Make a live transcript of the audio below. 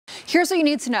Here's what you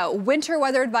need to know. Winter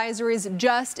weather advisories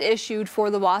just issued for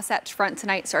the Wasatch Front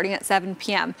tonight starting at 7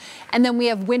 p.m. And then we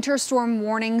have winter storm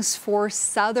warnings for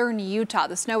southern Utah.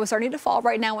 The snow is starting to fall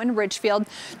right now in Ridgefield.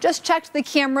 Just checked the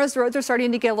cameras. Roads are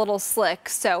starting to get a little slick.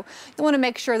 So you want to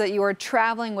make sure that you are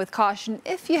traveling with caution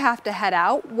if you have to head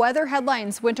out. Weather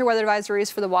headlines, winter weather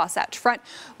advisories for the Wasatch Front.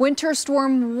 Winter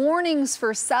storm warnings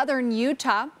for southern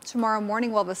Utah. Tomorrow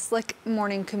morning we'll have a slick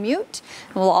morning commute.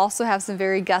 And we'll also have some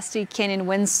very gusty canyon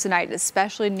winds tonight,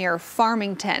 especially near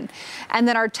Farmington. And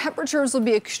then our temperatures will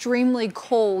be extremely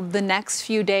cold the next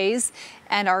few days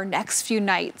and our next few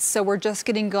nights. So we're just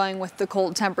getting going with the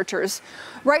cold temperatures.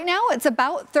 Right now it's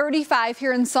about 35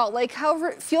 here in Salt Lake. However,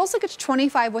 it feels like it's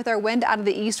 25 with our wind out of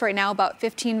the east right now, about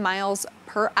 15 miles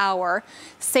per hour.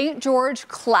 St. George,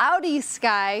 cloudy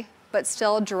sky, but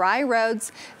still dry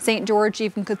roads. St. George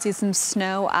even could see some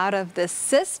snow out of this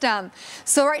system.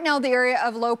 So right now the area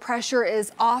of low pressure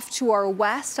is off to our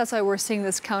west. That's why we're seeing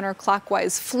this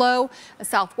counterclockwise flow, a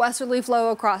southwesterly flow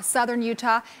across southern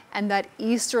Utah, and that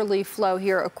easterly flow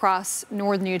here across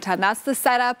northern Utah. And that's the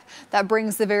setup that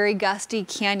brings the very gusty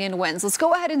canyon winds. Let's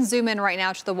go ahead and zoom in right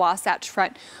now to the Wasatch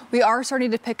Front. We are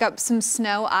starting to pick up some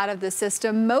snow out of the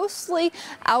system, mostly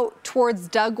out towards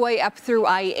Dugway up through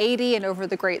I-80 and over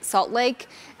the Great Salt Lake,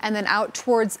 and then out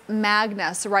towards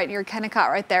Magna, so right near Kennecott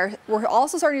right there. We're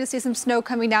also starting to see some snow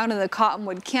coming down in the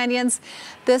Cottonwood Canyons.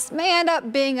 This may end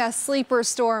up being a sleeper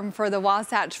storm for the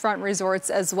Wasatch Front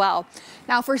resorts as well.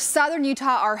 Now for southern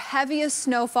Utah, our heaviest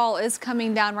snowfall is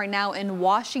coming down right now in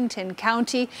Washington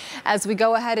County as we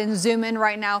go ahead and zoom in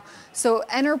right now. So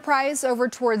Enterprise over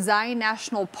towards Zion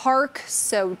National Park,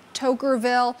 so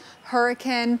Tokerville,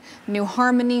 Hurricane, New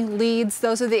Harmony, Leeds,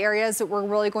 those are the areas that we're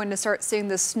really going to start seeing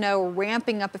the snow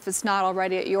ramping up if it's not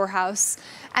already at your house.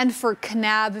 And for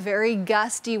Kanab, very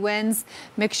gusty winds,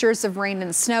 mixtures of rain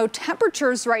and snow.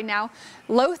 Temperatures right now,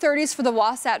 low 30s for the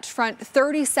Wasatch Front,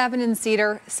 37 in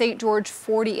Cedar, St. George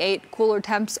 48. Cooler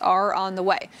temps are on the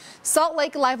way. Salt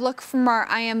Lake, live look from our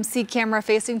IMC camera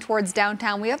facing towards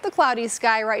downtown. We have the cloudy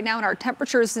sky right now, and our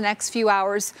temperatures the next few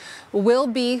hours will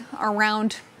be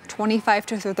around 25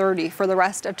 to 30 for the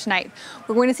rest of tonight.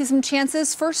 We're going to see some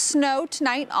chances for snow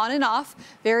tonight on and off,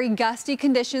 very gusty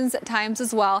conditions at times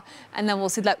as well, and then we'll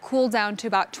see that cool down to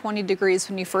about 20 degrees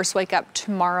when you first wake up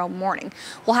tomorrow morning.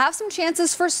 We'll have some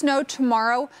chances for snow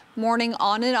tomorrow morning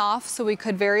on and off, so we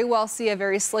could very well see a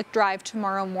very slick drive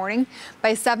tomorrow morning.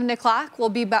 By 7 o'clock, we'll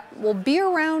be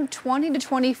around 20 to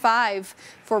 25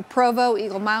 for Provo,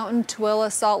 Eagle Mountain,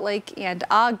 Tooele, Salt Lake, and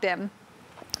Ogden.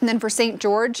 And then for St.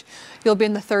 George, you'll be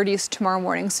in the 30s tomorrow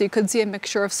morning, so you could see a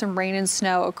mixture of some rain and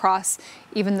snow across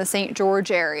even the St.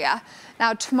 George area.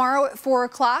 Now tomorrow at 4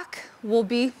 o'clock, we'll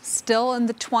be still in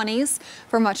the 20s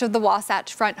for much of the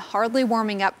Wasatch Front, hardly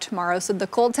warming up tomorrow, so the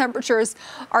cold temperatures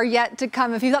are yet to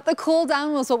come. If you thought the cool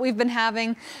down was what we've been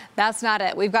having, that's not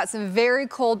it. We've got some very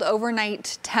cold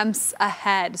overnight temps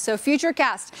ahead. So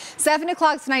Futurecast, 7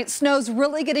 o'clock tonight, snow's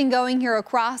really getting going here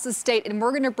across the state, and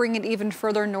we're going to bring it even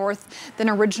further north than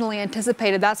originally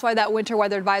anticipated. That's why that winter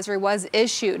weather advisory was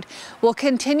issued. We'll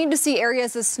continue to see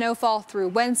areas of snowfall through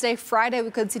Wednesday. Friday,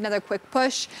 we could see another quick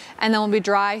push, and then we'll be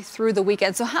dry through the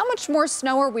weekend. So how much more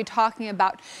snow are we talking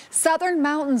about? Southern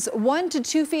mountains, 1 to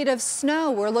 2 feet of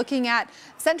snow. We're looking at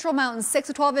Central Mountains, 6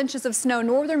 to 12 inches of snow.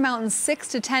 Northern Mountains, 6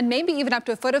 to 10, maybe even up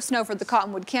to a foot of snow for the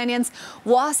Cottonwood Canyons.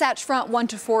 Wasatch Front, 1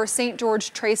 to 4. St.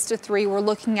 George, trace to 3. We're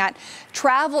looking at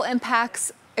travel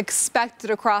impacts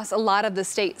expected across a lot of the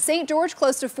state. St. George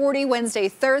close to 40 Wednesday,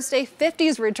 Thursday,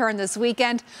 50s return this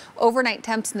weekend. Overnight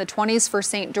temps in the 20s for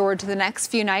St. George the next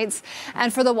few nights.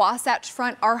 And for the Wasatch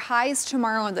Front, our highs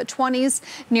tomorrow in the 20s,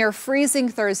 near freezing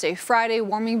Thursday, Friday,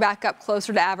 warming back up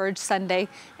closer to average Sunday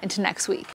into next week.